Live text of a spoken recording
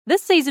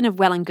This season of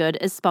Well and Good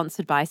is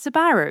sponsored by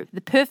Subaru,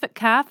 the perfect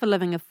car for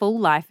living a full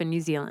life in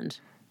New Zealand.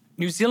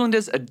 New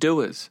Zealanders are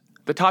doers,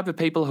 the type of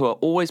people who are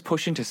always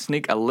pushing to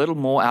sneak a little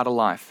more out of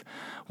life.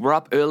 We're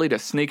up early to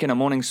sneak in a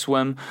morning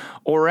swim,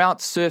 or we're out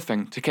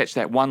surfing to catch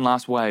that one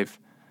last wave.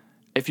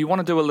 If you want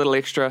to do a little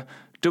extra,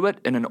 do it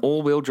in an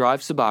all-wheel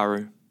drive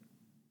Subaru.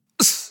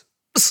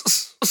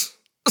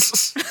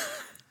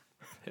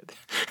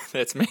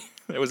 That's me.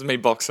 That was me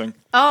boxing.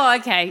 Oh,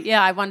 okay.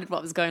 Yeah, I wondered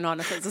what was going on,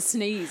 if it was a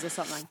sneeze or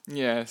something.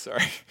 Yeah,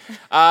 sorry.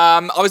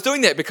 I was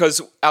doing that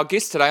because our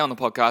guest today on the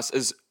podcast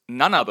is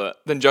none other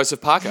than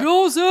Joseph Parker.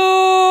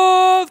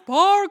 Joseph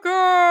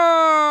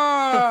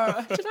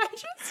Parker! Did I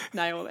just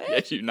nail that?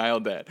 Yeah, you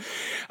nailed that.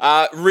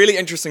 Really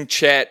interesting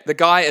chat. The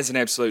guy is an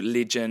absolute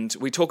legend.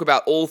 We talk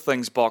about all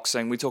things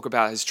boxing. We talk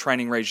about his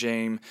training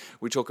regime.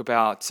 We talk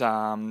about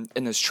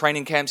in his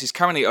training camps. He's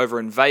currently over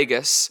in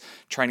Vegas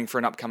training for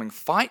an upcoming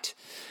fight.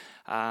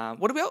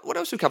 What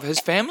else do we cover? His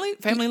family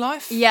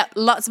life? Yeah,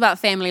 lots about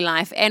family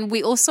life. And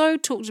we also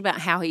talked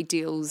about how he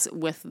deals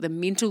with the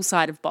mental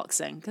side of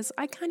boxing, because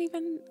I can't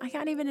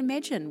even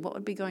imagine what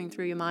would be going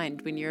through your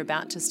mind when you're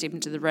about to step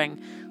into the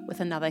ring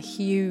with another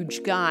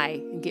huge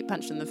guy and get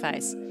punched in the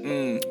face.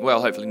 Well,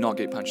 hopefully not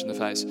get punched in the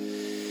face.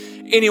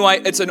 Anyway,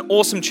 it's an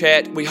awesome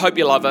chat. We hope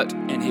you love it,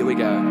 and here we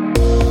go.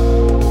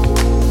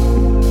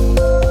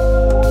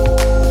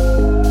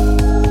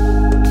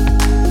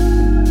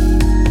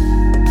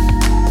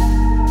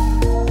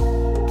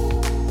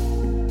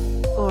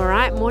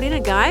 Morena,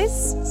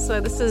 guys. So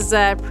this is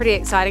pretty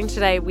exciting.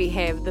 Today we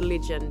have the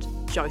legend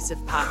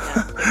Joseph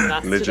Parker with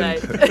us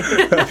legend. today.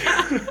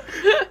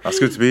 That's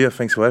good to be here.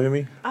 Thanks for having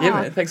me.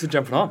 Yeah, man. Thanks for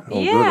jumping on.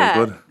 All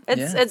good.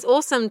 It's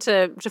awesome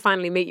to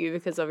finally meet you,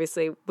 because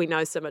obviously we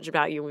know so much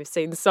about you and we've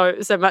seen so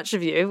much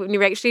of you when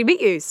you actually meet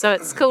you. So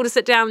it's cool to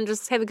sit down and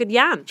just have a good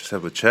yarn. Just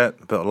have a chat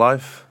about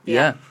life.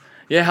 Yeah.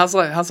 How's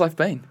life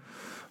been?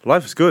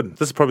 Life is good.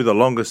 This is probably the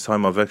longest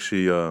time I've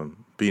actually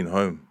been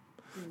home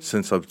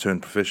since I've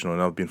turned professional,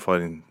 and I've been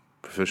fighting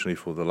professionally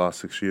for the last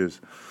 6 years.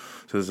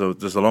 So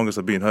this is the longest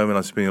I've been home, and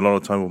I'm spending a lot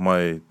of time with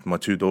my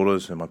two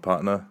daughters and my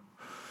partner,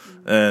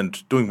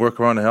 and doing work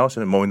around the house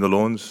and mowing the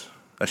lawns.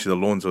 Actually,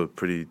 the lawns are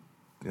pretty,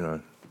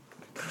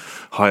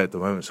 high at the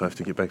moment, so I have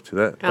to get back to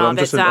that. But I'm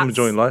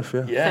enjoying life.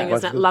 Thing,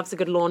 isn't it? Loves a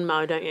good lawn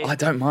mow, don't you? I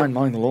don't mind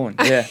mowing the lawn.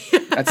 Yeah,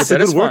 it's a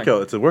good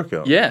workout. It's a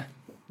workout. Yeah,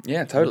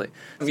 totally.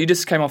 You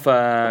just came off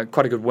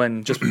quite a good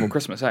win just before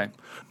Christmas, hey?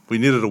 We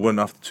needed a win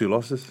after 2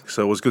 losses,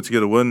 so it was good to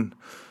get a win.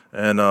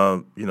 And,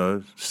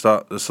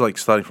 it's like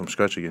starting from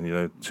scratch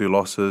again, 2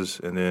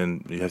 losses, and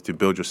then you have to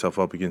build yourself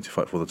up again to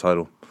fight for the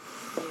title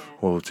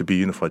or to be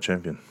unified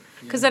champion.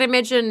 Because I'd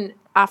imagine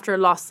after a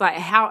loss, like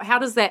how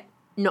does that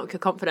knock your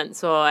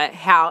confidence, or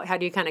how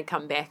do you kind of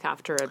come back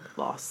after a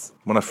loss?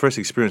 When I first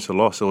experienced a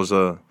loss, it was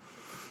a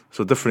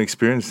different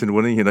experience than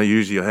winning.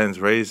 Usually your hands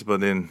raised, but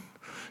then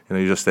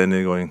you're just standing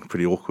there going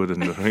pretty awkward,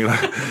 and you know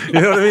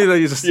what I mean?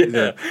 Like you just, and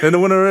the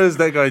winner is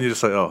that guy, and you're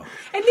just like, oh.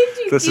 And then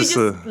do you just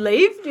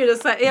leave? You're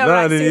just like, yeah,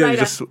 right, see you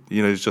later.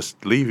 You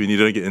just leave, and you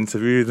don't get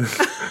interviewed.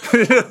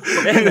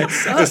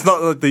 It's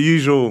not like the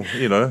usual,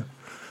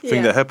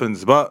 thing that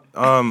happens. But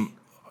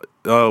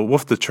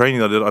with the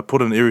training I did, I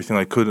put in everything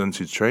I could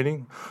into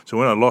training. So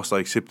when I lost, I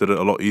accepted it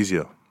a lot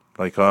easier.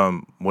 Like,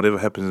 whatever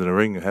happens in the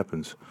ring, it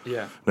happens.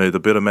 Yeah. The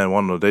better man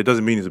won on the day.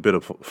 Doesn't mean he's a better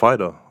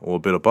fighter or a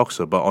better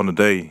boxer, but on the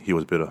day, he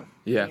was better.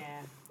 Yeah,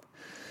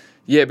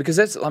 because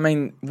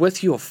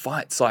with your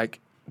fights,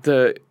 like,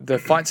 the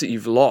fights that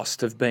you've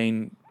lost have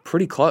been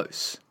pretty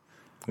close.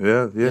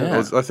 Yeah.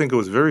 I think it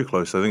was very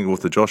close. I think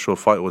with the Joshua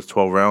fight, it was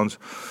 12 rounds,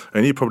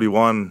 and he probably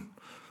won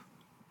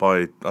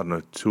by,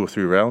 2 or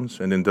 3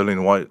 rounds, and then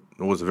Dillian Whyte,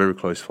 it was a very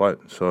close fight,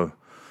 so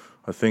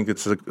I think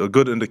it's a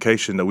good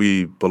indication that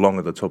we belong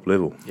at the top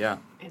level. Yeah,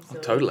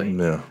 totally.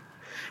 Yeah.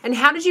 And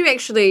how did you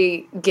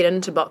actually get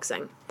into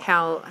boxing?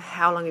 How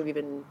long have you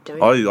been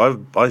doing it?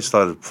 I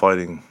started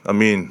fighting.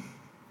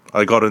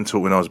 I got into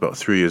it when I was about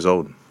 3 years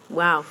old.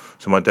 Wow.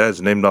 So my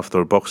dad's named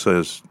after a boxer.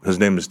 His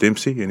name is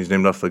Dempsey, and he's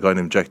named after a guy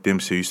named Jack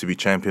Dempsey, who used to be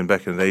champion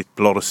back in the day.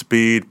 A lot of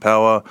speed,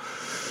 power,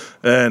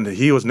 and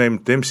he was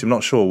named Dempsey. I'm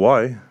not sure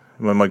why.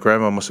 My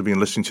grandma must have been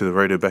listening to the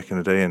radio back in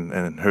the day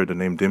and heard the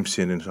name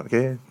Dempsey, and then like,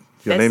 yeah.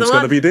 Your name's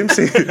going to be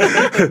Dempsey.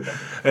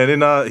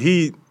 And then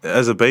he,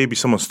 as a baby,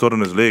 someone stood on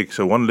his leg.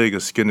 So one leg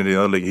is skin and the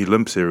other leg, he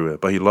limps everywhere.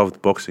 But he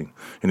loved boxing.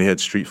 And he had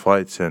street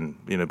fights, and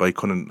but he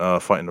couldn't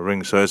fight in the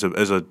ring. So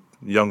as a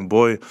young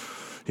boy,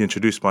 he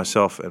introduced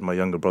myself and my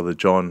younger brother,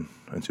 John,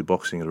 into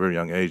boxing at a very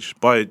young age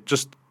by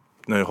just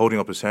holding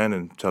up his hand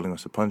and telling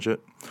us to punch it.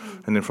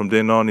 And then from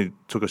then on, he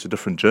took us to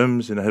different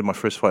gyms, and I had my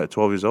first fight at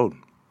 12 years old.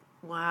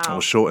 Wow. I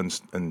was short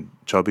and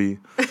chubby.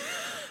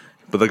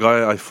 But the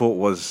guy I fought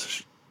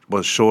was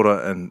shorter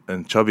and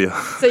chubbier.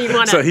 So you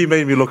won it. So he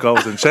made me look I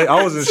was in shape.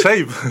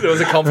 It was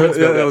a confidence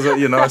builder. It was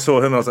I saw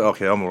him and I was like,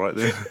 okay, I'm all right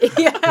then.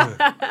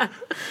 Yeah.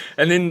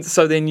 And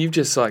then you've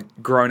just like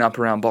grown up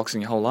around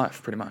boxing your whole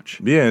life, pretty much.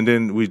 Yeah, and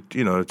then we,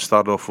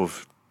 started off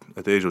with,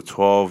 at the age of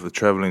 12,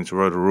 traveling to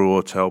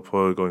Rotorua,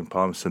 Taupo, going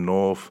Palmerston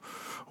North,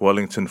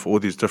 Wellington for all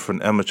these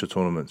different amateur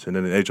tournaments. And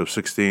then at the age of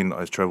 16,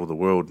 I traveled the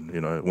world.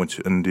 You know, went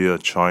to India,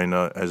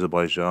 China,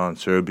 Azerbaijan,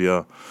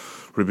 Serbia,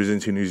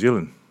 representing New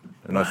Zealand.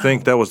 And I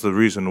think that was the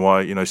reason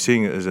why, you know,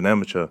 seeing it as an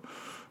amateur,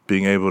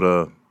 being able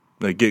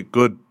to get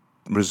good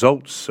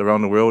results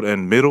around the world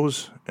and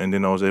medals, and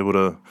then I was able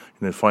to,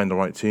 you know, find the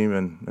right team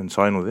and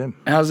sign with them.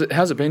 How's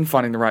it been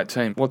finding the right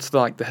team? What's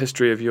the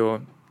history of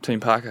your Team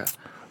Parker?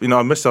 You know,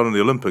 I missed out on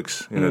the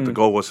Olympics. You know, the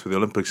goal was for the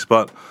Olympics,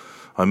 but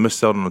I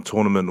missed out on a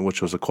tournament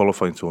which was a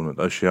qualifying tournament,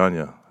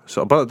 Oceania.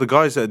 So, but the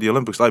guys at the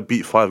Olympics, I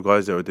beat 5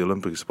 guys there at the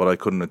Olympics, but I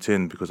couldn't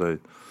attend because I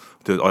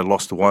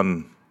lost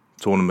one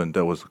tournament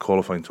that was the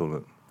qualifying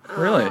tournament.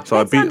 Really? So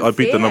I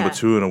beat the number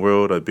 2 in the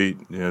world. I beat,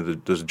 you know,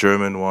 this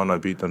German one. I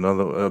beat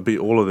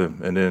all of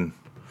them, and then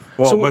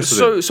most of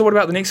them. So what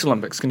about the next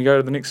Olympics? Can you go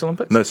to the next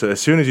Olympics? No. So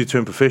as soon as you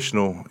turn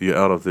professional, you're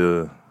out of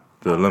the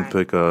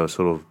Olympic sort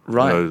of you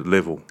know,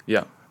 level.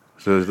 Yeah.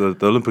 So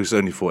the Olympics is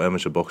only for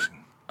amateur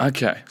boxing.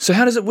 Okay. So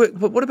how does it work?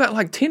 But what about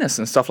like tennis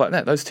and stuff like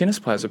that? Those tennis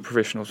players are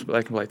professionals, but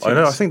they can play tennis.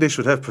 I know. I think they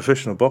should have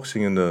professional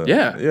boxing in the.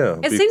 Yeah.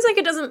 It seems like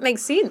it doesn't make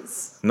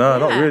sense. No,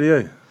 not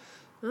really. Eh?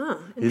 Oh,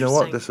 You know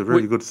what? That's a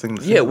really good thing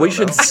to think Yeah, we about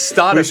should now.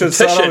 start We a should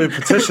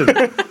petition. start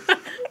a petition.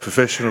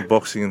 Professional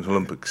boxing in the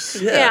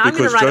Olympics. Yeah, I'm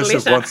Because gonna write a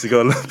Joseph letter. wants to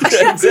go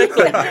Olympics.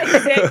 Exactly.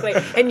 Exactly.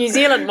 And New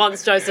Zealand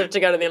wants Joseph to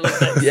go to the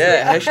Olympics.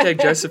 Yeah,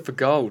 hashtag Joseph for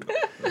gold.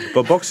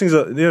 But boxing's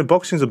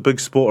a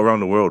big sport around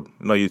the world.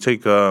 You know, you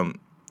take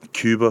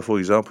Cuba, for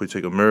example, you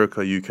take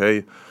America,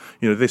 UK,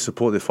 you know, they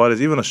support their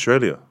fighters, even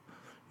Australia,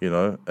 you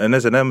know. And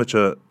as an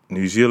amateur,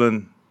 New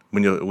Zealand,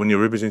 when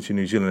you're representing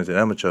New Zealand as an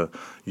amateur,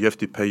 you have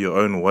to pay your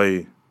own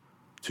way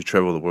to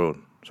travel the world.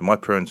 So my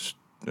parents,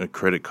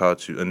 credit card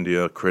to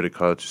India, credit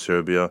card to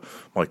Serbia.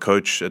 My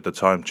coach at the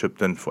time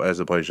chipped in for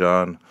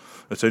Azerbaijan.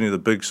 It's only the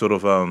big sort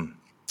of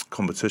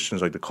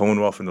competitions like the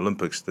Commonwealth and the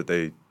Olympics that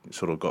they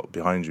sort of got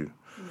behind you.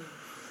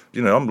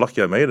 You know, I'm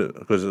lucky I made it,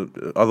 because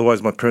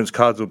otherwise my parents'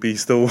 cards would be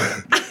still,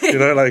 you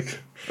know, like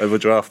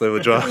overdraft.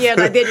 Yeah,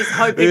 like they're just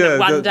hoping that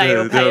one day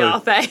it'll pay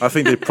off, eh? I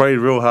think they prayed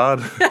real hard.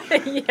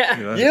 Yeah.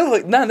 You know,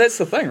 Yeah, no, that's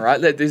the thing, right?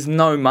 That there's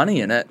no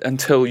money in it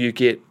until you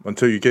get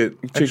until you get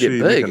actually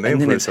big, make a and name then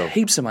for there's yourself.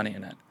 heaps of money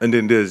in it. And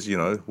then there's, you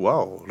know,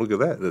 wow, look at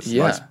that. That's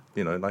Yeah. nice,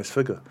 you know, nice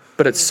figure.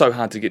 But it's so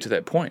hard to get to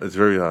that point. It's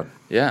very hard.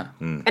 Yeah.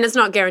 And it's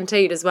not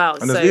guaranteed as well.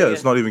 And so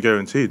it's not even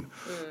guaranteed.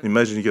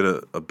 Imagine you get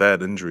a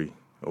bad injury,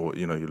 or,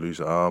 you know, you lose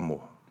an arm,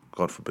 or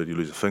God forbid you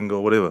lose a finger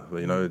or whatever, but,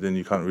 you know, then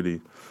you can't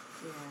really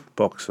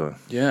box. So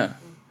Yeah.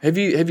 Have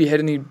you had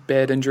any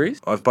bad injuries?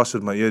 I've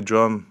busted my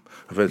eardrum.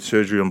 I've had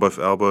surgery on both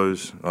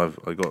elbows.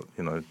 I got,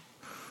 you know,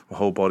 my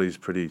whole body's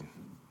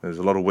there's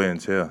a lot of wear and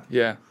tear.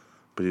 Yeah.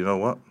 But you know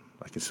what?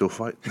 I can still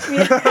fight.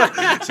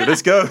 So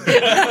let's go.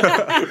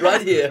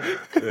 Right here.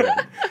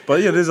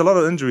 But yeah, there's a lot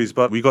of injuries,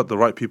 but we got the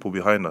right people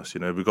behind us.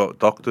 You know, we got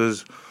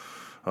doctors,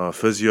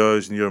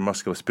 physios,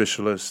 neuromuscular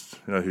specialists,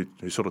 you know,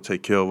 who sort of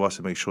take care of us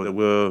and make sure that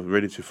we're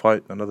ready to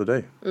fight another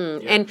day.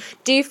 And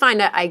do you find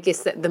that, I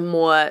guess, that the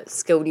more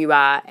skilled you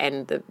are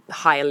and the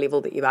higher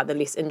level that you are, the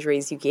less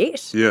injuries you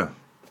get? Yeah.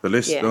 The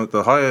less, Yeah.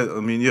 the higher,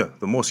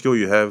 the more skill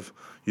you have,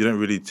 you don't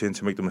really tend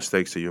to make the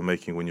mistakes that you're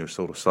making when you're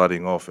sort of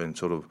starting off and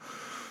sort of,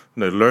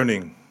 you know,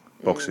 learning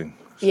boxing.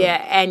 So,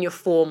 Yeah, and your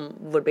form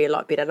would be a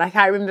lot better. Like,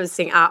 I remember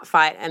seeing Art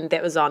fight, and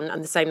that was on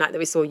the same night that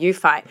we saw you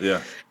fight.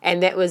 Yeah.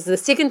 And that was the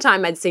second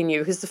time I'd seen you,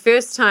 because the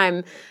first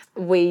time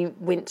we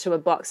went to a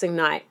boxing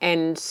night,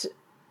 and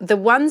the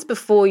ones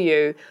before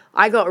you,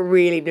 I got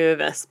really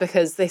nervous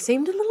because they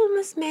seemed a little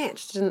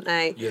mismatched, didn't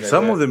they? Yeah,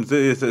 Some of them,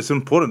 it's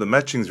important. The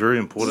matching's very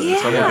important. And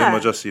some of Yeah. them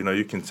are just, you know,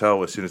 you can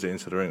tell as soon as they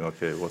enter the ring,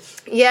 okay,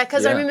 what's... Yeah,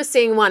 because I Yeah. remember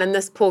seeing one, and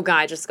this poor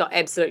guy just got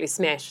absolutely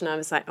smashed, and I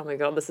was like, oh my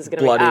God, this is going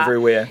to be Blood art.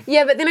 everywhere.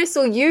 Yeah, but then I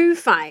saw you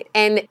fight,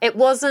 and it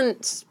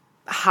wasn't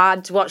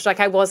hard to watch. Like,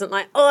 I wasn't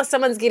like, oh,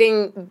 someone's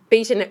getting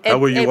beaten. How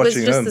were you it was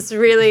watching just him? this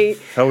really...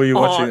 How were you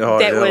watching? Oh,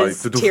 that yeah,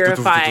 was like,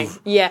 terrifying.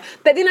 Yeah,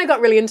 but then I got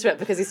really into it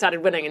because he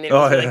started winning, and then it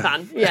was really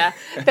fun. Yeah,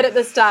 but at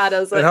the start I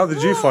was like... And how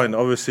did you "Oh." find,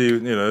 obviously, you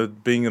know,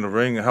 being in the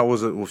ring, how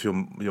was it with your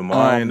Oh,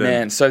 mind?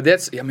 man. And, So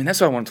that's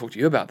what I want to talk to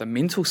you about, the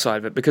mental side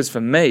of it, because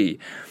for me,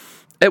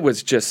 it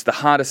was just the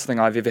hardest thing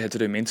I've ever had to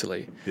do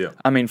mentally. Yeah.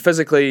 I mean,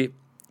 physically,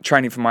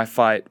 training for my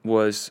fight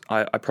was,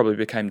 I probably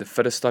became the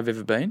fittest I've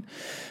ever been.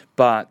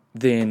 But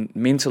then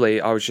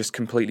mentally, I was just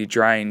completely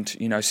drained,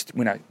 you know,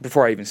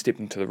 before I even stepped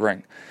into the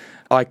ring.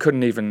 I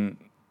couldn't even,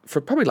 for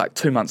probably like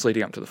 2 months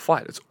leading up to the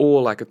fight, it's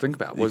all I could think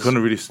about you was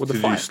couldn't really... the Did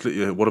you fight.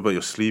 sleep, what about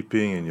your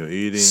sleeping and your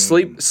eating?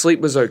 Sleep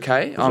was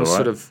okay. I'm all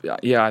sort right? of,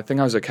 I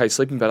think I was okay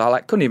sleeping, but I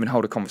couldn't even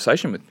hold a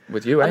conversation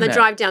with you. On the Matt?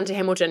 drive down to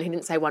Hamilton, he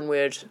didn't say one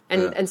word.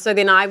 And so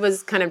then I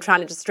was kind of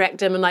trying to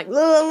distract him and like, la,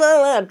 la,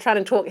 la, trying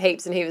to talk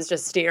heaps, and he was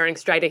just staring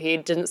straight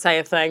ahead, didn't say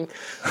a thing.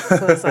 So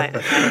I was like,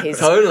 okay,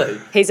 Totally.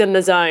 he's in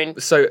the zone.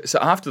 So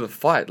after the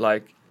fight,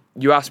 like,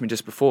 you asked me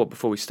just before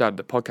we started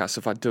the podcast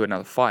if I'd do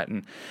another fight,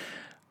 and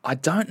I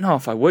don't know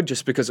if I would,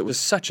 just because it was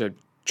such a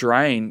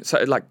drain. So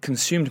it like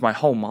consumed my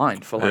whole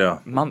mind for like Yeah.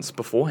 months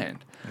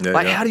beforehand. Yeah,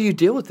 like, yeah. how do you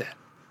deal with that?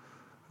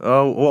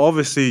 Well,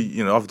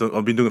 obviously, I've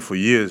been doing it for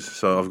years,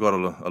 so I've got a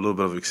little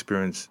bit of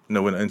experience,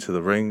 when into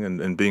the ring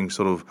and being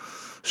sort of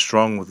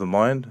strong with the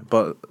mind.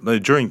 But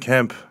during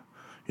camp,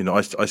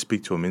 I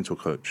speak to a mental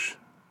coach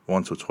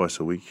once or twice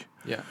a week.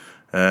 Yeah.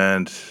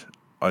 And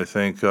I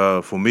think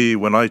for me,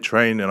 when I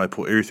train and I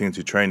put everything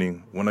into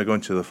training, when I go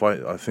into the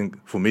fight, I think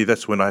for me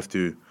that's when I have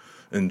to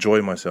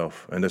enjoy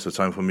myself, and that's the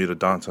time for me to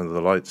dance under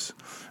the lights,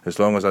 as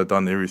long as I've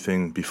done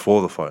everything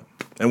before the fight.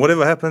 And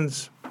whatever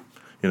happens,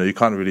 you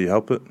can't really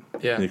help it.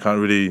 Yeah. You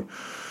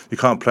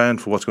can't plan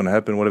for what's going to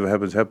happen. Whatever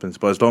happens, happens.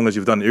 But as long as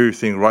you've done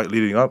everything right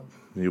leading up,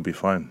 you'll be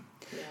fine.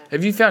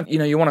 Have you found,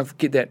 you want to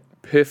get that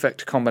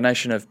perfect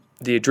combination of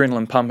the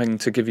adrenaline pumping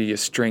to give you your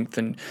strength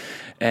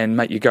and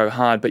make you go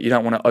hard, but you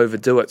don't want to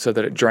overdo it so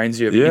that it drains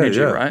you of energy,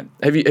 right?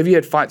 Have you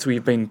had fights where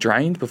you've been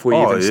drained before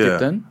you even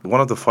stepped in?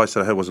 One of the fights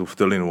that I had was with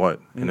Dillian White,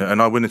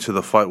 and I went into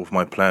the fight with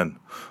my plan.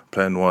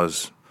 Plan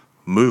was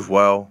move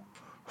well,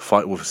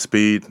 fight with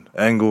speed,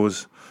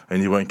 angles,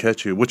 and he won't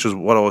catch you, which is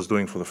what I was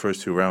doing for the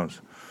first 2 rounds.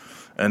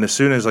 And as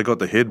soon as I got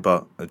the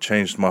headbutt, it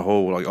changed my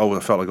whole, I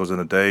felt like I was in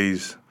a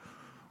daze.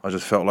 I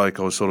just felt like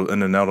I was sort of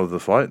in and out of the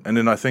fight. And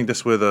then I think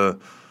that's where the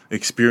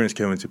experience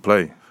came into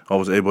play. I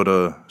was able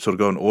to sort of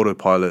go on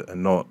autopilot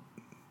and not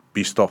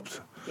be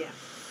stopped. Yeah.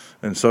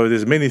 And so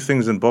there's many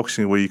things in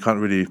boxing where you can't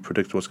really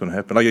predict what's going to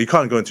happen. Like, you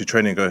can't go into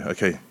training and go,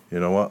 okay, you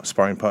know what,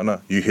 sparring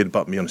partner, you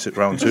headbutt me on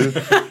round 2,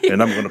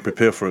 and I'm going to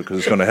prepare for it because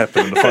it's going to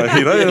happen in the fight.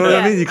 You know what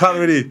I mean? You can't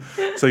really.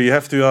 So you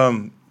have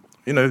to,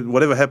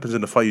 whatever happens in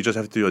the fight, you just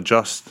have to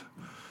adjust,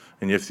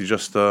 and you have to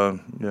just,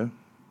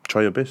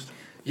 try your best.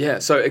 Yeah,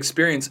 so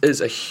experience is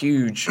a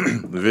huge,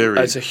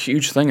 it's a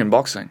huge thing in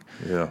boxing.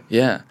 Yeah.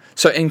 Yeah.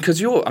 So, and because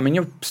you're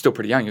still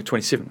pretty young. You're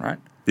 27, right?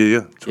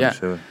 Yeah,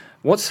 27.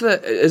 Yeah.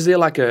 Is there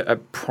like a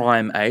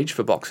prime age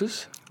for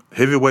boxers?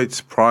 Heavyweight's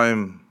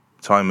prime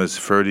time is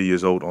 30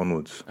 years old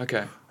onwards.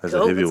 Okay. As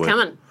Cool, a heavyweight. it's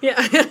coming.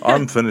 Yeah.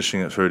 I'm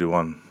finishing at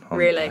 31.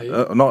 Really?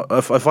 Not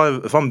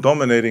if I'm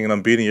dominating and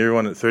I'm beating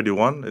everyone at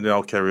 31, and then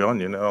I'll carry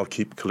on. I'll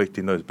keep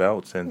collecting those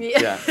belts. And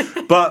Yeah.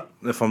 But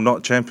if I'm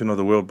not champion of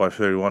the world by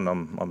 31,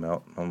 I'm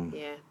out.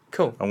 Yeah.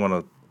 Cool. I want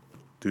to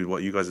do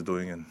what you guys are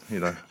doing, and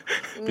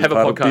Have a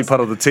podcast. be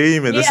part of the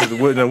team. And this is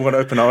we're going to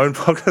open our own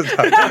podcast.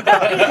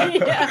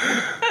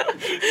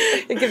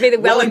 It could be the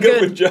well and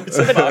good with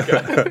Joseph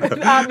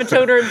Parker.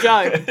 Matilda and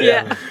Joe.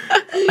 Yeah.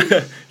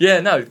 Yeah,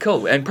 no,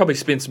 cool. And probably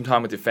spend some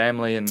time with your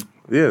family and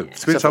Spend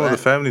stuff time like with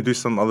the family, do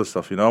some other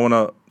stuff. I want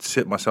to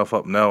set myself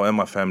up now and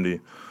my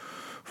family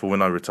for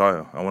when I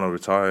retire. I want to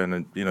retire, and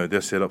then, they're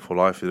set up for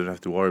life. You don't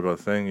have to worry about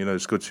a thing.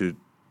 It's good to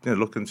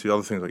look into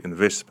other things like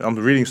investment.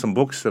 I'm reading some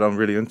books that I'm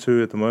really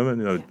into at the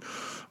moment.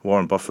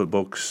 Warren Buffett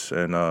books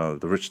and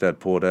the Rich Dad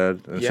Poor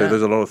Dad. And so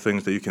there's a lot of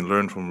things that you can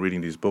learn from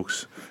reading these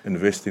books.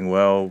 Investing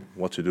well,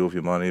 what to do with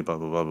your money, blah,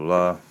 blah, blah, blah,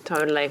 blah.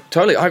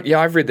 Totally.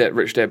 I've read that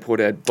Rich Dad Poor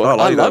Dad book.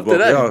 I loved it.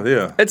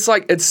 Yeah.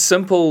 It's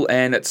simple,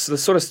 and it's the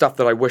sort of stuff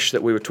that I wish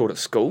that we were taught at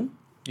school.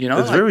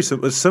 It's very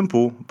simple. It's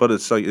simple, but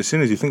it's like as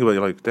soon as you think about it,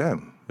 you're like,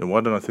 damn. Why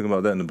didn't I think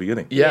about that in the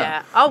beginning?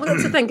 Yeah. Oh, well,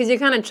 that's the thing, because you're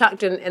kind of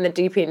chucked in the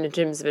deep end in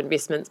terms of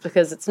investments,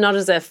 because it's not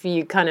as if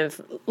you kind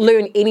of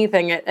learn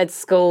anything at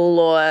school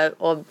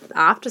or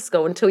after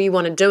school until you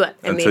want to do it.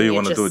 And until then you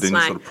want to do it, then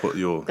like, you sort of put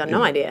your... Got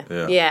no idea.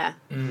 Yeah.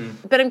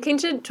 Mm-hmm. But I'm keen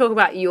to talk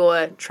about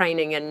your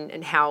training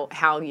and how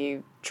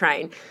you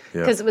train,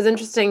 because it was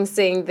interesting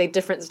seeing the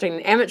difference between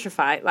an amateur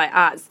fight like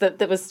arts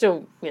that was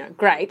still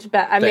great,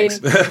 but I mean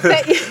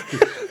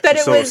but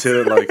it was said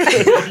it like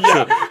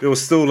it was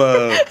still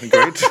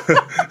great.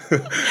 But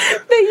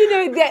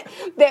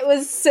that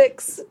was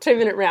 6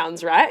 2-minute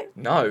rounds, right?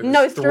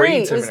 No, 3.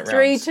 It was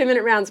 3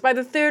 2-minute rounds. By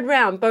the 3rd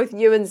round, both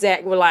you and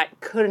Zach were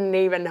like couldn't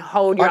even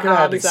hold your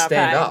arms up.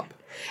 Stand up.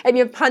 And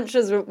your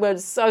punches were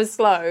so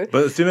slow.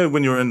 But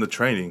when you were in the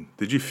training,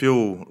 did you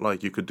feel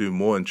like you could do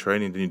more in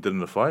training than you did in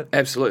the fight?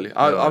 Absolutely.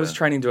 I was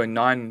training doing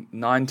 9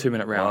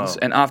 2-minute rounds,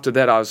 and after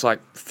that I was like,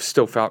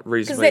 still felt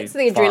reasonably because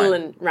that's the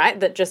adrenaline, right,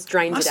 that just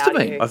drains it out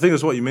of you. I think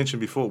it's what you mentioned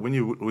before. When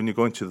you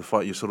go into the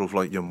fight, you're sort of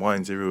like, your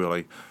mind's everywhere,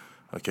 like,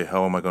 okay,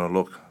 how am I going to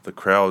look? The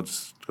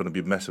crowd's going to be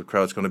a massive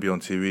crowd. It's going to be on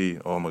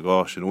TV. Oh, my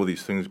gosh. And all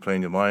these things play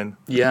in your mind.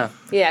 Yeah,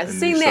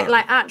 seeing that,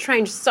 like, Art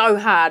trained so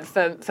hard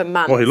for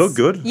months. Well, he looked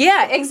good.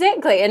 Yeah,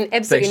 exactly. And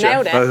absolutely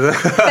nailed it.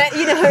 But,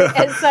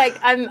 it's like,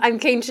 I'm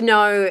keen to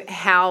know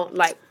how,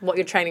 like, what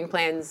your training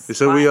plans are.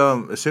 So we,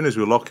 as soon as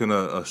we lock in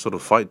a sort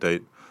of fight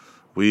date,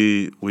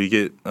 we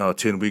get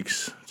 10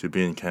 weeks to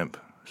be in camp.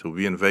 So we'll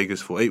be in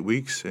Vegas for 8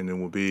 weeks, and then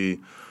we'll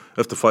be...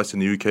 If the fight's in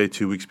the UK,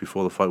 2 weeks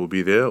before the fight, we'll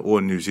be there, or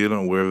in New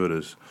Zealand, or wherever it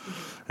is.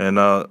 And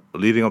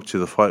leading up to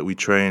the fight, we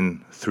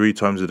train 3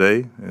 times a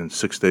day and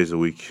 6 days a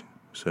week.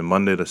 So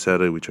Monday to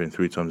Saturday, we train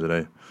 3 times a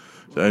day.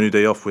 The only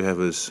day off we have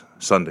is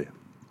Sunday.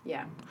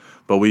 Yeah.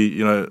 But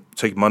we,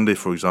 take Monday,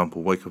 for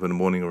example, wake up in the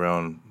morning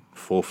around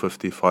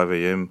 4:50, 5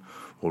 a.m.,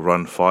 we'll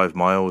run 5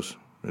 miles.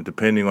 And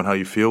depending on how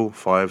you feel,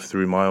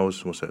 3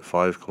 miles, what's that,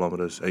 5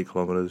 kilometers, 8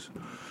 kilometers.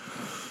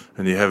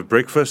 And you have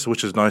breakfast,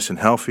 which is nice and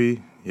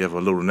healthy. You have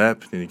a little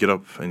nap, then you get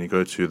up and you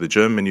go to the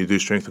gym and you do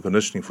strength and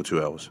conditioning for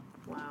 2 hours.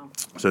 Wow.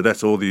 So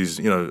that's all these,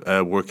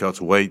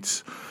 workouts,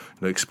 weights,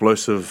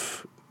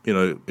 explosive,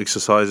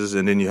 exercises,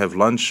 and then you have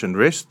lunch and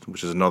rest,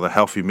 which is another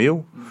healthy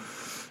meal,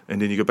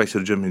 and then you go back to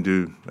the gym and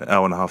do an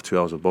hour and a half, 2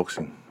 hours of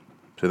boxing.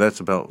 So that's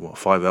about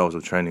 5 hours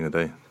of training a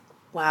day.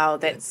 Wow,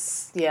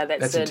 that's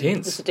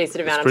intense. That's a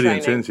decent amount of Pretty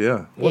training. intense,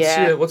 yeah.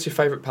 What's your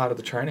favourite part of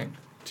the training?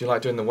 Do you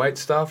like doing the weight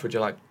stuff? Would you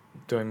like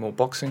doing more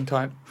boxing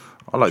type?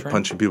 I like training?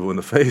 punching people in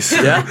the face.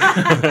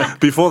 Yeah.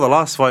 Before the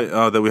last fight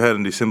that we had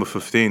in December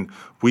 15,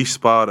 we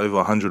sparred over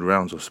 100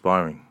 rounds of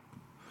sparring.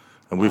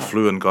 And we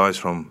flew in guys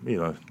from,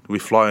 we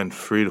fly in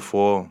 3 to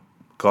 4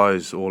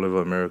 guys all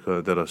over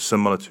America that are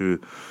similar to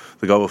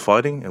the guy we're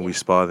fighting, and we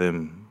spar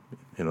them,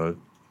 I don't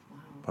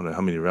know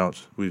how many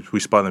rounds. We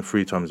spar them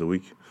 3 times a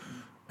week,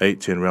 8,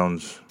 10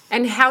 rounds.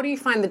 And how do you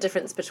find the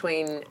difference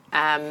between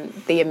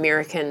the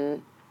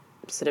American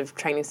sort of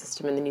training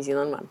system and the New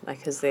Zealand one?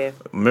 Like, is there...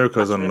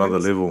 America's on another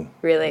level.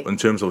 Really? In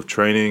terms of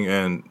training,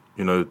 and,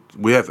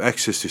 we have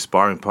access to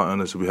sparring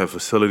partners. We have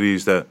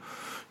facilities that,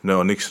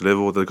 are next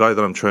level. The guy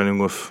that I'm training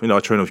with, I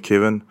train with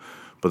Kevin,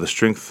 but the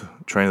strength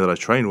trainer that I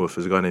train with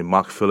is a guy named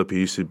Mark Phillip. He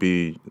used to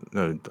be,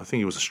 I think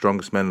he was the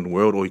strongest man in the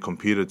world, or he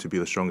competed to be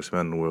the strongest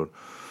man in the world.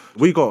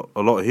 We got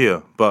a lot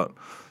here, but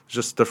it's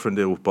just different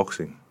there with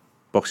boxing.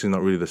 Boxing's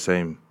not really the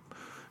same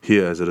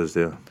here as it is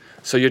there.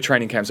 So your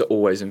training camps are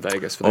always in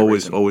Vegas for that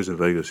reason? Always in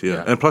Vegas,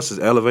 yeah. And plus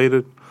it's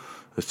elevated.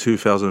 It's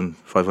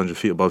 2,500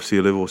 feet above sea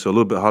level, so a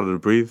little bit harder to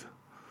breathe.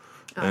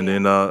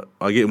 Then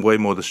I get way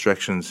more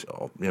distractions,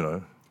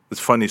 It's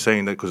funny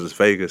saying that because it's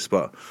Vegas,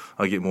 but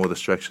I get more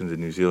distractions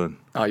in New Zealand.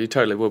 Oh, you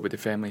totally would with your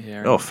family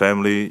here. Oh,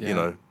 family,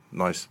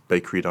 nice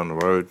bakery down the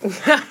road.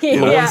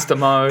 Lawns to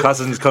mow.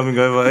 Cousins coming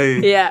over,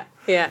 hey.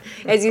 Yeah.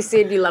 As you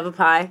said, you love a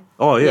pie.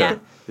 Oh, yeah.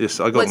 Yes,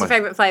 I got What's your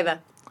favourite flavour?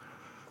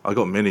 I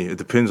got many. It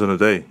depends on the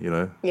day,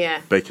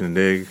 Yeah. Bacon and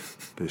egg,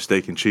 there's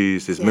steak and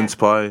cheese, there's mince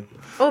pie.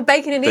 Oh,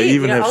 bacon and egg. They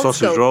even have old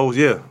sausage school. rolls,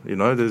 yeah.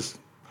 There's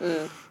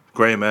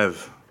Graham Ave.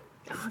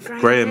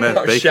 Graham Ave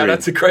Bakery. Shout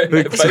out to Graham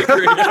Ave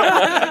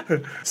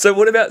Bakery. So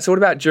what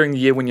about during the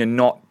year when you're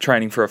not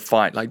training for a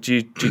fight? Like, do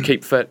you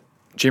keep fit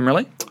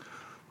generally?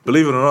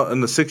 Believe it or not,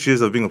 in the 6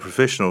 years of being a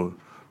professional,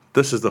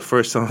 this is the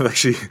first time I've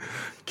actually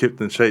kept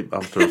in shape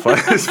after a fight.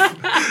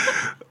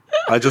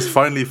 I just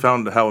finally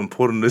found how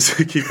important it is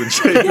to keep in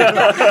shape.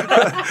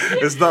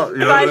 It's not,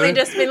 Finally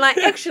just been like,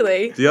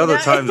 actually. The other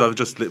times I've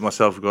just let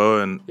myself go,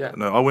 and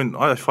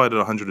I fight at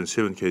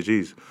 107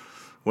 kgs.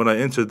 When I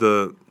entered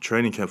the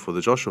training camp for the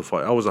Joshua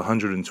fight, I was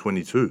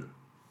 122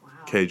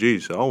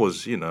 kgs. So I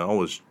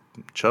was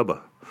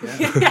chubba.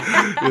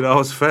 Yeah. I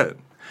was fat.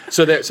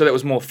 So that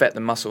was more fat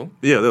than muscle?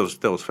 Yeah,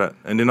 that was fat.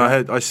 And then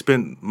I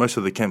spent most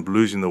of the camp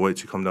losing the weight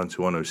to come down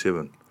to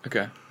 107.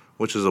 Okay.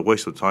 Which is a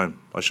waste of time.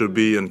 I should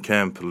be in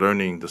camp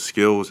learning the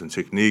skills and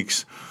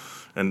techniques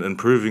and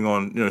improving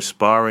on,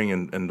 sparring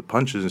and the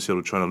punches instead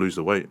of trying to lose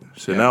the weight.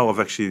 So now I've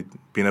actually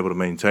been able to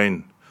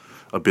maintain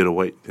a better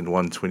weight than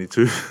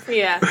 122.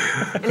 Yeah.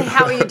 And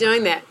how are you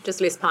doing that?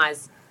 Just less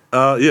pies?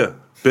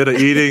 Better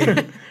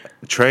eating,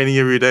 training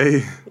every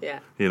day. Yeah.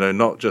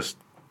 Not just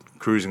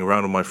cruising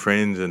around with my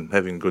friends and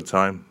having a good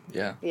time.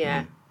 Yeah.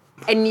 Yeah.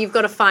 And you've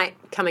got a fight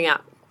coming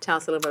up. Tell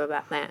us a little bit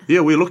about that. Yeah,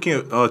 we're looking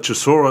at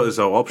Chisora as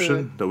our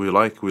option that we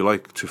like. We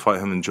like to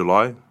fight him in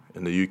July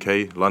in the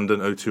UK,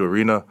 London, O2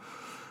 Arena.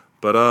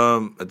 But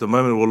at the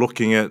moment we're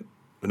looking at,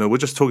 we're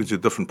just talking to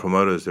different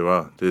promoters there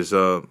are. There's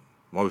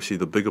obviously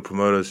the bigger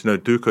promoters.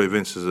 Duco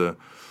Events is the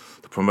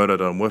promoter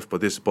that I'm with,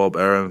 but there's Bob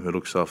Arum who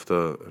looks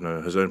after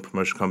his own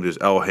promotion company. There's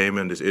Al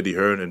Heyman, there's Eddie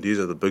Hearn, and these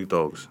are the big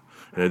dogs.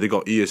 They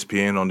got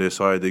ESPN on their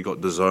side. They got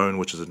DAZN,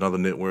 which is another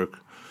network.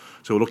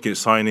 So we're looking at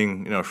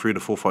signing, a 3 to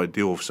 4 fight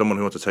deal with someone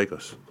who wants to take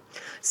us.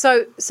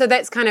 So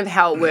that's kind of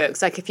how it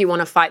works. Like if you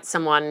want to fight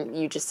someone,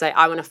 you just say,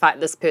 I want to fight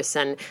this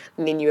person,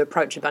 and then you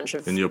approach a bunch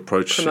of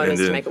promoters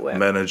to make it work.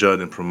 Manager,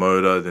 then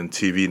promoter, then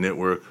TV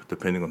network,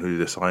 depending on who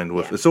they're signed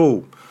with. Yeah. It's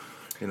all,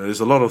 there's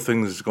a lot of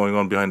things going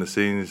on behind the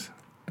scenes.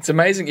 It's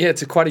amazing. Yeah,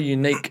 it's quite a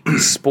unique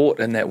sport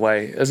in that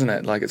way, isn't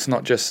it? Like it's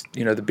not just,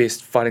 the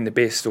best fighting the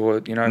best or,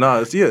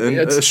 No,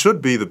 it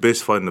should be the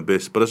best fighting the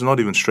best, but it's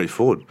not even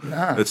straightforward.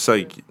 No. It's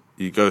like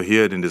you go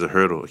here, then there's a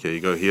hurdle. Okay,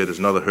 you go here, there's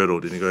another hurdle.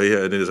 Then you go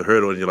here, and then there's a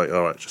hurdle, and you're like,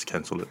 all right, just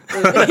cancel it.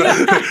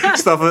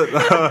 Stop it.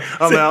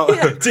 I'm out.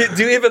 Yeah.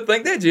 Do you ever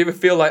think that? Do you ever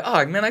feel like,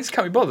 oh, man, I just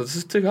can't be bothered. This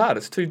is too hard.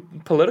 It's too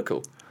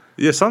political.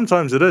 Yeah,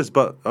 sometimes it is,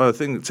 but I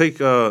think take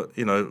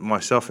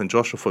myself and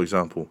Joshua for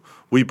example.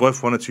 We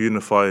both wanted to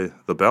unify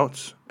the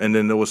bouts, and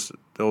then it was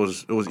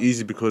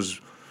easy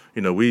because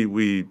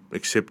we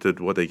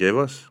accepted what they gave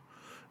us,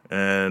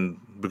 and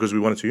because we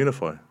wanted to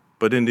unify.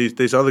 But then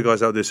these other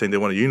guys out there saying they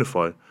want to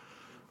unify,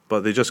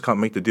 but they just can't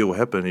make the deal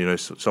happen.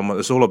 It's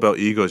all about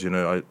egos.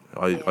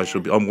 I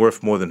should be. I'm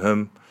worth more than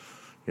him.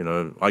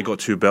 I got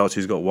 2 belts,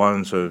 he's got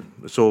 1, so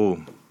it's all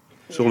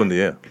in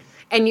the air.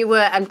 And you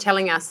were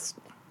telling us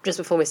just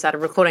before we started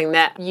recording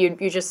that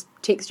you just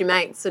text your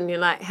mates and you're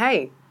like,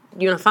 hey,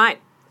 you want to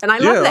fight? And I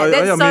love that.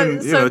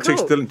 That's so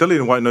text cool.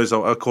 Dillian White knows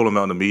I call him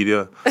out in the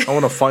media. I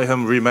want to fight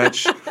him,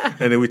 rematch.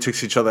 And then we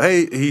text each other.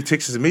 Hey, he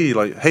texts me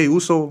like, hey,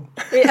 Uso.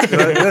 Yeah.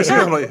 That's it.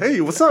 I'm like,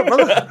 hey, what's up,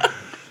 brother?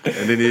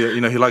 And then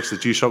he likes the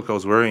G-Shock I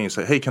was wearing. He's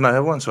like, hey, can I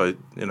have one? So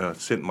I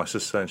sent my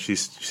sister, and she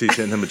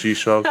sent him a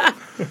G-Shock.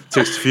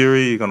 Text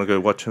Fury, gonna go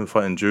watch him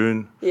fight in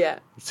June. Yeah.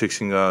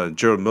 Texting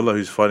Gerald Miller,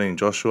 who's fighting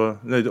Joshua.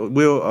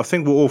 I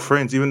think we're all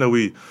friends, even though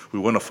we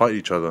want to fight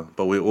each other,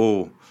 but we're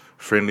all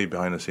friendly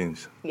behind the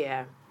scenes.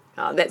 Yeah.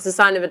 Oh, that's a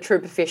sign of a true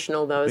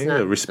professional, though, isn't it?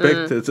 Yeah,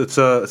 respect. It's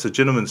a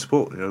gentleman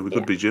sport. We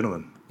could be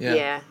gentlemen.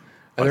 Yeah.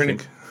 Are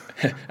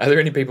there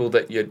any people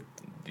that you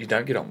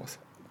don't get on with?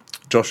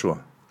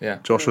 Joshua. Yeah.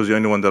 Joshua's the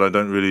only one that I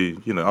don't really,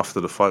 after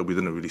the fight, we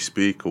didn't really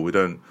speak, or we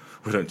don't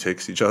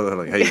text each other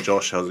like, hey,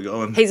 Josh, how's it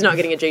going? He's not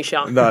getting a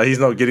G-Shock. No, he's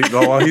not getting.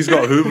 No, he's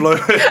got Hublot,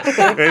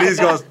 and he's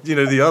got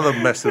the other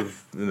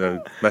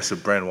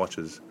massive brand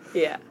watches.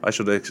 Yeah. I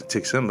should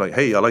text him like,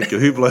 hey, I like your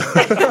Hublot.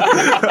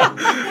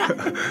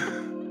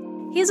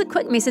 Here's a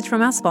quick message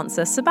from our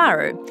sponsor,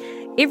 Subaru.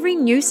 Every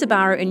new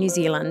Subaru in New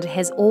Zealand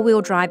has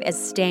all-wheel drive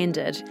as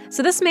standard.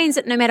 So this means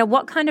that no matter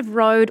what kind of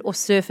road or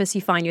surface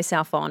you find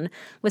yourself on,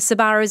 with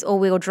Subaru's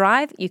all-wheel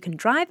drive, you can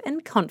drive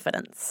in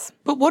confidence.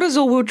 But what does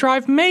all-wheel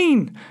drive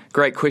mean?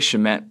 Great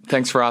question, Matt.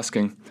 Thanks for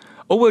asking.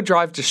 All-wheel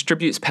drive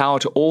distributes power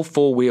to all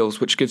four wheels,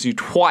 which gives you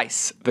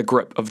twice the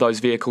grip of those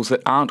vehicles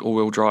that aren't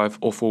all-wheel drive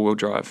or four-wheel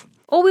drive.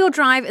 All-wheel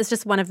drive is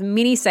just one of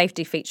many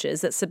safety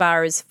features that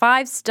Subaru's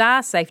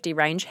 5-star safety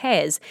range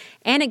has,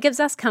 and it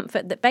gives us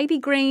comfort that Baby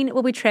Green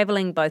will be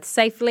travelling both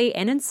safely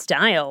and in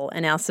style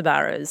in our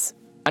Subarus.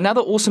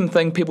 Another awesome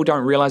thing people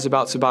don't realise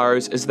about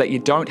Subarus is that you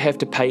don't have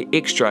to pay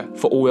extra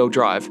for all-wheel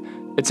drive.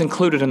 It's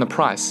included in the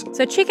price.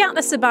 So check out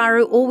the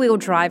Subaru all-wheel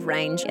drive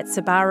range at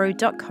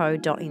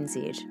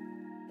subaru.co.nz.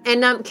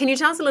 And can you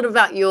tell us a little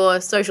about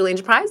your social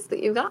enterprise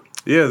that you've got?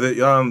 Yeah,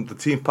 the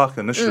Team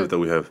Parker initiative that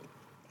we have.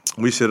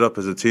 We set up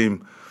as a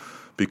team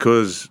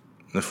because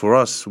for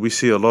us, we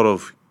see a lot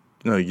of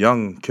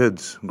young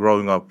kids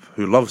growing up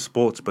who love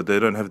sports, but they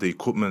don't have the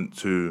equipment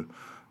to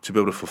be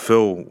able to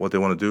fulfill what they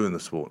want to do in the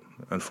sport.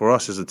 And for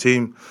us as a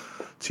team,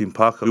 Team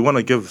Parker, we want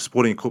to give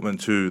sporting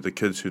equipment to the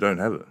kids who don't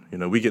have it.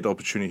 We get the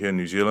opportunity here in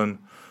New Zealand.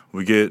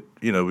 We get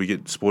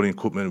sporting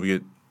equipment. We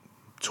get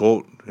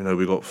taught.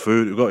 We got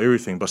food. We got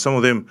everything. But some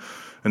of them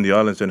in the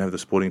islands don't have the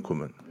sporting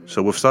equipment.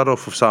 So we've started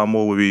off with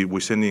Samoa, where we're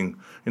sending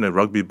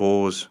rugby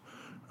balls,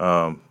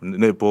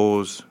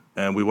 netballs,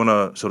 and we want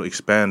to sort of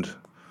expand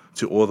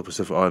to all the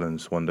Pacific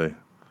Islands one day.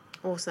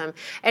 Awesome.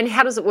 And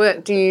how does it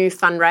work? Do you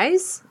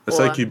fundraise? It's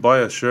like you buy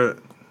a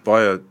shirt,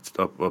 buy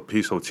a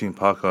piece of Team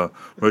Parker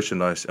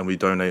merchandise, and we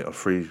donate a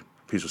free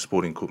piece of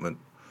sporting equipment.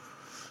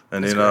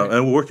 And then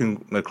and we're working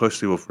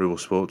closely with Rebel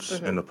Sports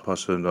and the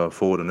Pacific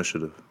Forward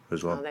Initiative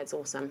as well. Oh, that's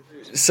awesome.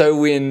 So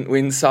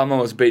when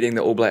Samoa was beating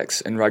the All Blacks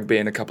in rugby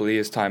in a couple of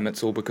years' time,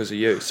 it's all because of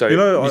you. So New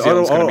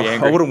Zealand's going to be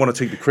angry. I wouldn't want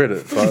to take the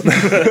credit, but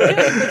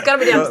It's got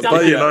to be down to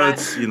something, right?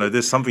 it's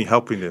there's something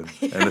helping them,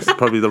 and it's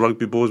probably the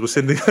rugby balls we're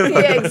sending.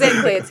 Yeah,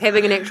 exactly. It's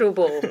having an actual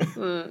ball.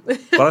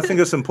 But I think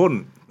it's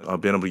important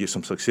being able to get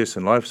some success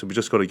in life. So we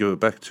just got to give it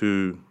back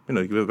to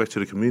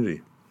the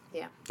community.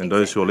 Yeah. And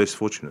those who are less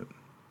fortunate.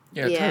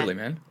 Yeah, totally,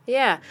 man.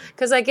 Yeah,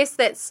 because I guess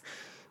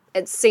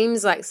it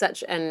seems like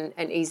such an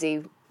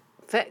easy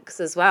fix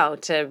as well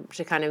to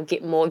kind of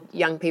get more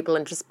young people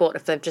into sport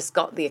if they've just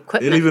got the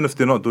equipment. And even if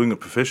they're not doing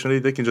it professionally,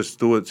 they can just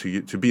do it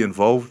to be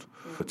involved,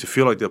 to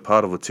feel like they're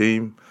part of a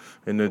team,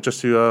 and just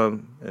to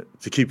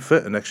keep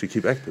fit and actually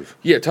keep active.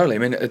 Yeah, totally. I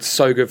mean, it's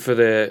so good for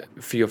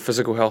your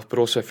physical health, but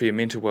also for your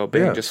mental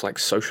well-being, just like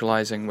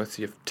socialising with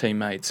your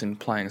teammates and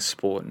playing a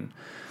sport. And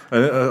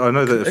I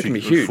know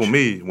that for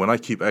me, when I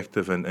keep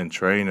active and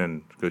train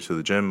and go to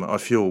the gym, I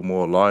feel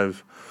more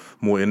alive,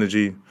 more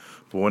energy.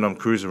 But when I'm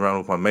cruising around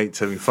with my mates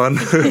having fun,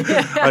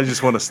 I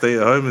just want to stay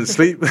at home and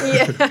sleep.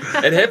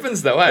 It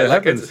happens though, eh? It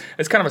happens.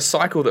 It's kind of a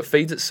cycle that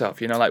feeds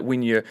itself. Like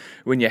when you're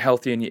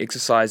healthy and you're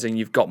exercising,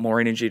 you've got more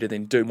energy to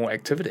then do more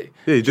activity.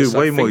 Yeah, you do Just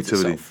way like more feeds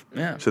activity. itself.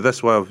 Yeah. So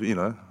that's why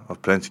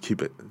I've planned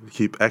to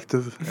keep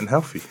active and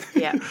healthy.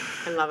 Yeah,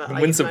 I love it. And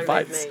win some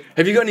fights.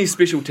 Have you got any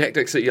special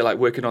tactics that you're like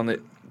working on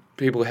that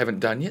people haven't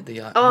done yet? That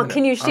you're like,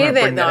 can you share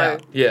that though?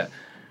 Yeah.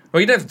 Well,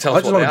 you don't have to tell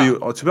us what they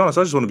are. To be honest,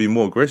 I just want to be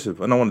more aggressive,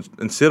 and I want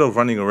to, instead of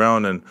running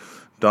around and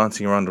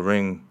dancing around the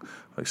ring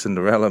like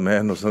Cinderella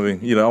Man or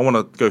something, I want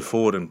to go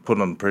forward and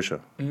put on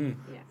pressure. Mm.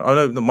 Yeah. I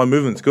know that my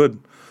movement's good,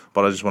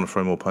 but I just want to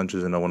throw more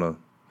punches and I want to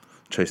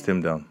chase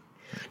them down.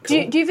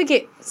 Cool. Do you ever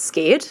get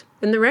scared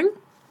in the ring?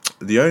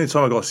 The only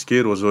time I got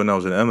scared was when I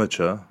was an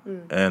amateur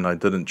and I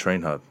didn't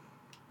train hard.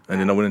 And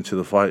then I went into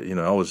the fight,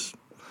 I was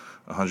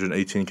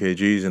 118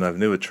 kgs and I've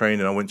never trained,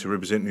 and I went to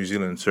represent New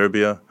Zealand in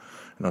Serbia,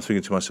 and I was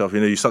thinking to myself,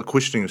 you start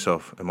questioning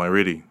yourself, am I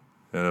ready?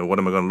 What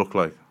am I going to look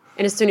like?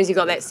 And as soon as you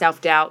got that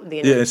self-doubt,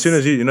 then as soon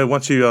as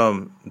once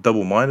you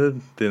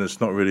double-minded, then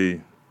it's not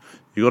really,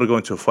 you got to go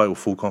into a fight with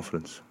full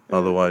confidence.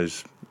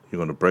 Otherwise, you're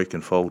going to break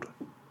and fold.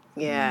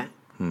 Yeah.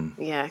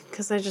 Yeah,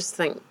 because I just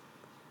think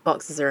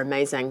boxers are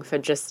amazing for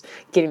just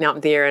getting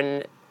up there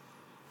and,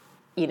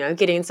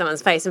 getting in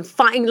someone's face and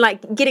fighting,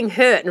 like getting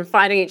hurt and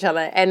fighting each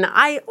other. And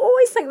I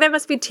always think they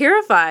must be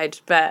terrified,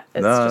 but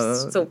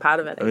it's all part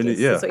of it. I guess.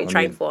 That's what you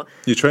train for.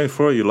 You train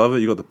for it, you love it,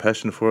 you got the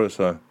passion for it,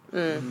 so,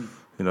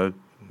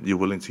 you're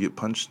willing to get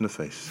punched in the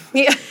face.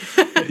 Yeah.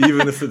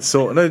 Even if it's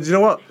so... No, do you know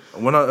what?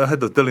 When I had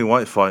the Dillian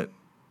Whyte fight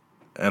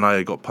and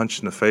I got punched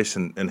in the face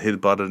and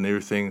headbutted and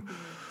everything,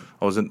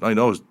 I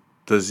was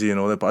dizzy and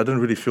all that, but I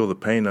didn't really feel the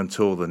pain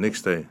until the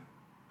next day.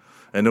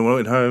 And then when I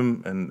went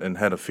home and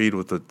had a feed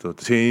with the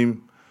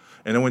team,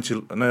 and I went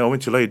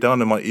to lay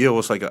down and my ear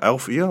was like an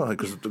elf ear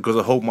because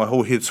my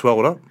whole head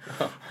swelled up.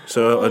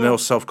 So and I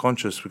was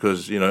self-conscious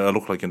because, I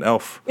look like an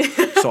elf.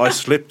 So I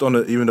slept on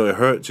it even though it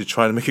hurt to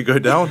try to make it go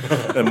down.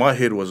 And my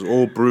head was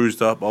all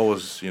bruised up. I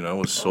was,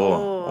 was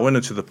sore. I went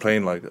into the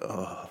plane like,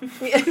 oh.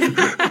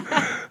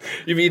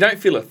 You don't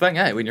feel a thing,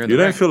 when you're in the ring? You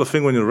don't feel a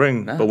thing when you're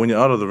in the ring, but when you're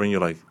out of the ring,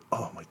 you're like,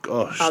 oh my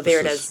gosh. Oh, there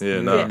it is.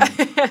 Yeah, no.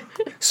 Yeah.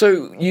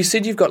 So you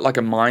said you've got like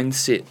a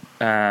mindset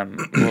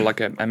or like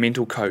a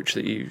mental coach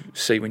that you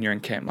see when you're in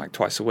camp like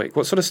twice a week.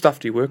 What sort of stuff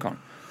do you work on?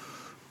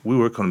 We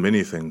work on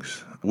many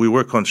things. We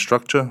work on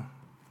structure.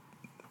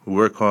 We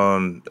work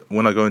on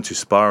when I go into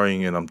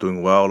sparring and I'm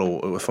doing well,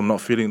 or if I'm not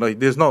feeling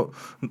like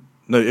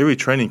every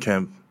training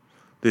camp,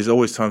 there's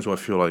always times where I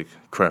feel like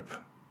crap.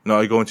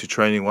 I go into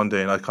training one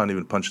day and I can't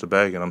even punch the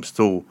bag and I'm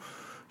still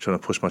trying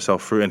to push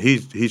myself through. And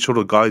he sort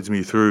of guides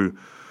me through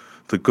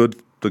the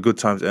good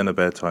times and the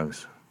bad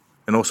times.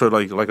 And also,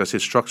 like I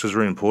said, structure is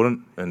really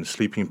important, and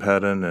sleeping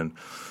pattern. And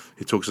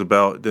he talks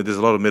about there's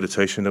a lot of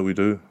meditation that we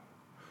do.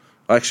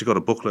 I actually got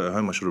a booklet at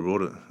home. I should have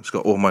brought it. It's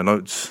got all my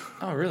notes.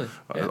 Oh, really?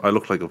 Yeah. I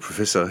look like a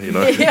professor,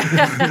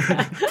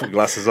 Put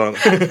glasses on.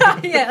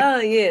 Yeah. Oh,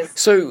 yes.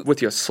 So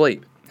with your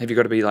sleep, have you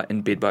got to be like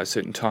in bed by a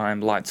certain time,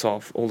 lights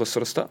off, all this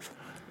sort of stuff?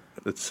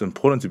 It's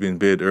important to be in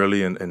bed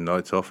early and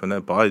nights off and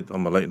that, but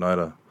I'm a late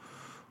nighter.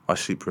 I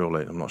sleep real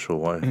late. I'm not sure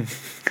why.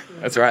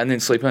 That's right, and then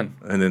sleep in.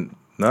 And then,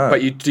 no.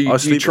 But you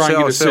try and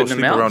get a certain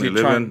amount? Around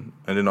 11,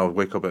 and then I'll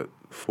wake up at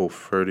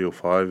 4:30 or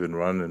 5 and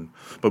run.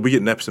 But we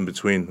get naps in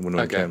between when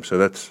we're in camp, so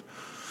that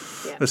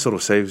sort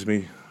of saves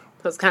me.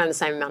 So it's kind of the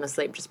same amount of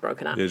sleep, just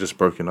broken up. Yeah, just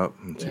broken up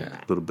into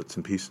little bits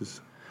and pieces.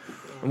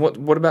 And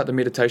what about the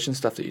meditation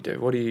stuff that you do?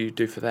 What do you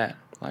do for that?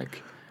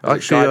 Like,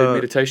 actually, guided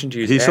meditation? Do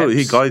you use apps?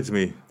 He guides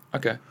me.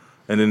 Okay.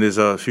 And then there's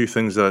a few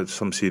things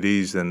some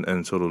CDs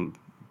and sort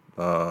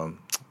of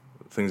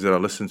things that I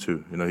listen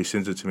to. He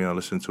sends it to me, I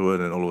listen to it,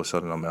 and all of a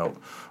sudden I'm out.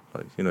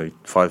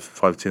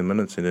 5-10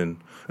 minutes, and then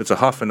it's a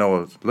half an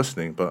hour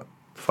listening, but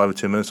 5 or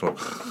 10 minutes.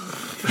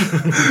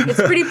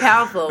 It's pretty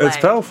powerful. It's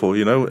powerful,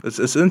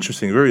 It's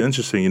interesting, very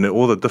interesting.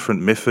 All the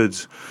different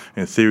methods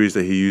and theories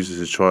that he uses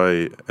to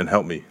try and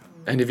help me.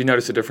 And have you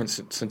noticed a difference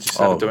since you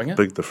started doing it?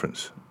 Big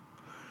difference.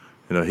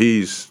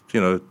 He's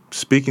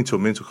speaking to a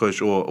mental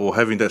coach or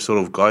having that sort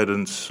of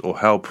guidance or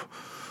help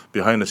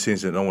behind the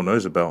scenes that no one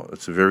knows about.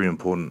 It's very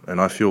important,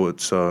 and I feel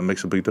it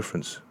makes a big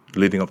difference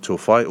leading up to a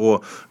fight,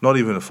 or not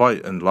even a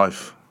fight in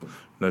life.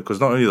 Because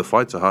not only the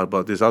fights are hard,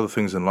 but there's other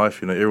things in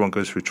life. Everyone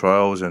goes through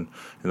trials, and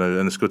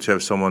and it's good to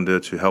have someone there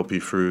to help you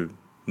through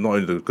not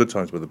only the good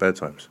times but the bad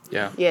times.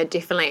 Yeah,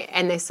 definitely.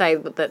 And they say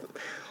that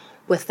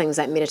with things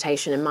like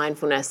meditation and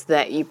mindfulness,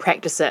 that you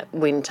practice it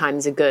when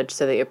times are good,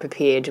 so that you're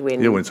prepared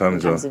when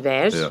times are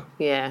bad.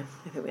 Yeah,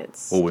 I think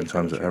that's or when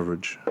times are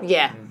average.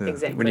 Yeah,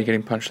 exactly. When you're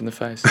getting punched in the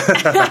face.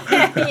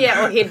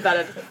 Yeah, or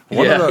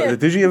headbutted.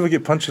 Did you ever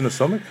get punched in the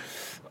stomach?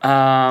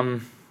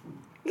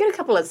 You got a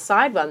couple of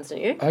side ones,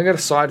 didn't you? I got a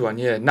side one,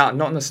 yeah. No,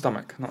 not in the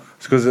stomach.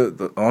 It's because,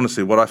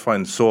 honestly, what I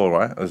find sore,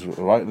 right, is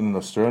right in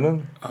the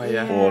sternum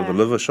or the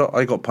liver shot.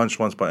 I got punched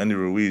once by Andy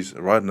Ruiz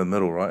right in the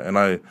middle, right?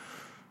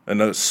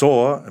 And it's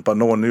sore, but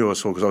no one knew I was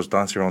sore because I was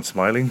dancing around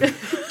smiling,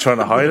 trying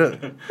to hide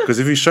it. Because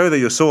if you show that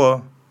you're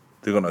sore,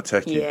 they're going to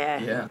attack you.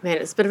 Yeah. Man,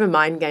 it's a bit of a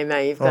mind game, though.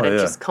 You've got to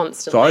just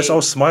constantly... So I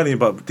was smiling,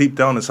 but deep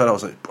down inside I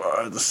was like,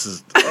 bro, this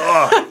is...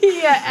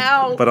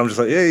 ow. But I'm just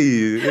like,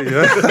 hey.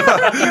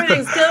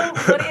 Everything's cool.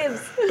 What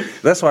is?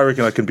 That's why I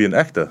reckon I can be an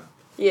actor.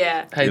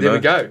 Yeah. Hey, there we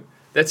go.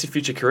 That's your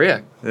future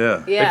career.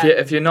 Yeah.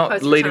 If you're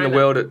not leading the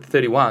world at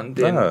 31,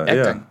 then acting.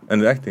 Yeah.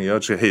 And acting, I'll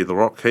just say, hey,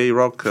 Rock,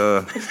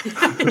 can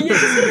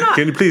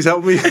you please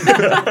help me?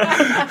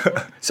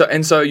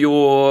 So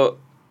you're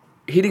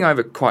heading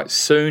over quite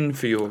soon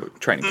for your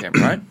training camp,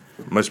 right?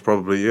 Most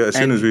probably, yeah. As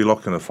soon as we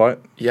lock in a fight.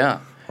 Yeah.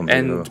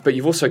 But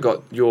you've also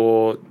got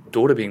your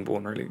daughter being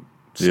born really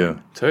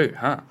soon too,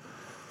 huh?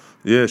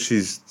 Yeah,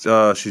 she's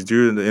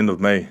due at the end of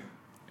May.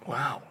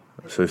 Wow.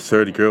 So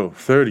 30 girl.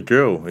 Third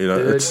girl.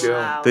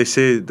 They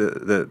say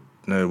that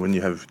when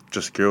you have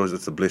just girls,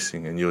 it's a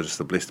blessing, and you're just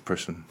a blessed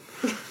person.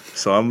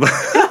 So I'm.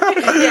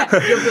 Yeah,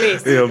 you're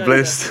blessed. Yeah, I'm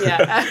blessed.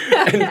 Yeah.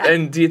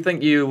 and do you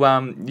think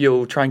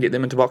you'll try and get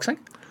them into boxing?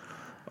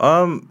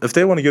 If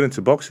they want to get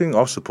into boxing,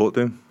 I'll support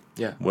them.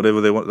 Yeah. Whatever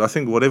they want. I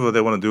think whatever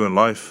they want to do in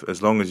life,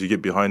 as long as you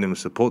get behind them and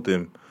support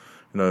them,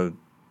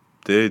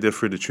 they're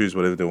free to choose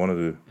whatever they want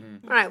to do.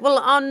 All right. Well,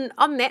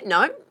 on that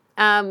note,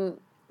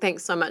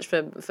 thanks so much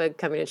for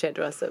coming to chat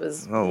to us. It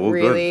was all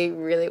really,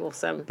 really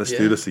awesome. Let's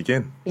do this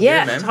again.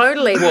 Yeah, man.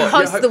 totally.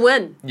 Post the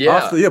win.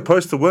 Yeah.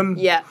 Post the win.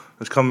 Yeah.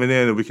 Let's come in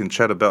and we can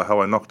chat about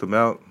how I knocked him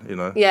out, you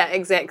know. Yeah,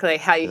 exactly.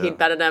 How you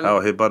headbutted him. How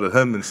I headbutted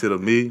him instead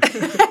of me. You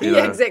Yeah,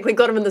 know, exactly.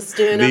 Got him in the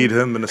sternum. Kneed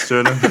him in the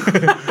sternum.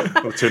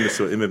 We'll turn this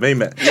to an MMA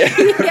match.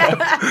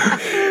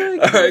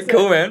 All right,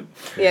 cool, man.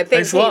 Yeah,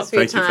 thanks a lot. for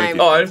your Thank you, time. thank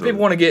you. Oh, and if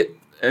people want to get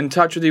in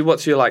touch with you,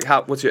 what's your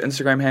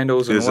Instagram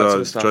handles and There's all that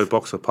sort of stuff? Joe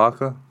Boxer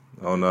Parker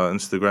on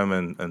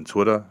Instagram and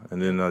Twitter,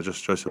 and then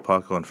just Joseph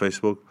Parker on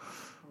Facebook,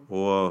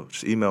 or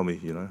just email me,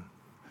 you know.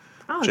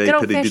 Oh, good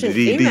old-fashioned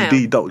email.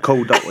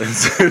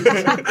 jpiddy.co.nz.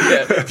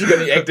 If you got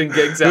any acting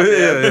gigs out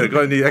there. Yeah,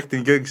 got any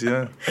acting gigs,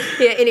 yeah.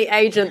 Yeah, any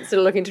agents that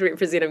are looking to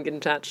represent him, get in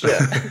touch.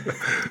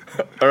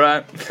 All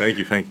right. Thank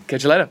you.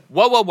 Catch you later.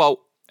 Whoa.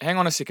 Hang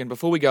on a second.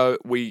 Before we go,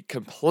 we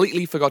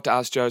completely forgot to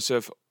ask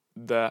Joseph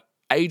the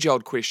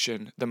age-old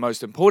question, the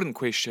most important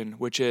question,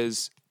 which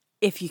is...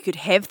 If you could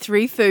have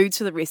 3 foods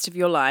for the rest of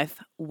your life,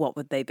 what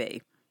would they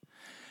be?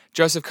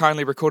 Joseph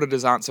kindly recorded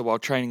his answer while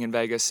training in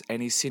Vegas,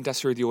 and he sent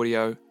us through the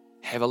audio.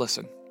 Have a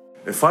listen.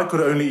 If I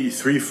could only eat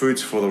 3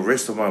 foods for the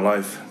rest of my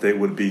life, they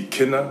would be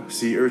kina,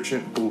 sea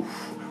urchin,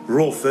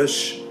 raw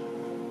fish.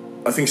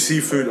 I think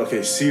seafood,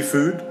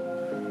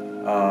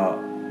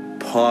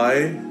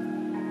 pie,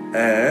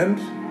 and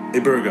a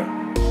burger.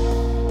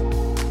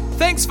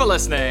 Thanks for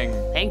listening.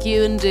 Thank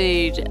you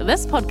indeed.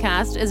 This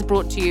podcast is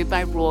brought to you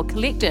by Raw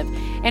Collective.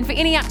 And for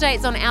any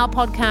updates on our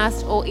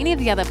podcast or any of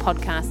the other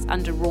podcasts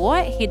under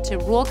Raw, head to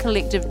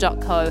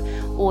rawcollective.co,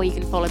 or you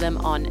can follow them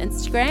on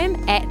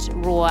Instagram at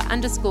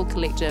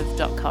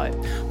raw_collective.co.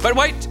 But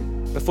wait,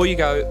 before you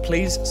go,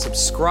 please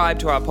subscribe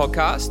to our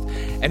podcast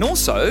and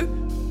also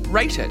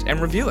rate it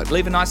and review it.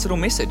 Leave a nice little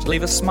message.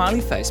 Leave a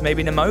smiley face,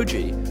 maybe an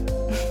emoji.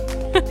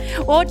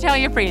 Or tell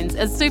your friends.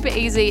 It's super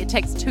easy. It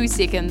takes 2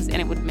 seconds and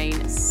it would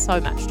mean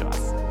so much to us.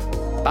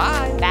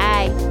 Bye.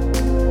 Bye.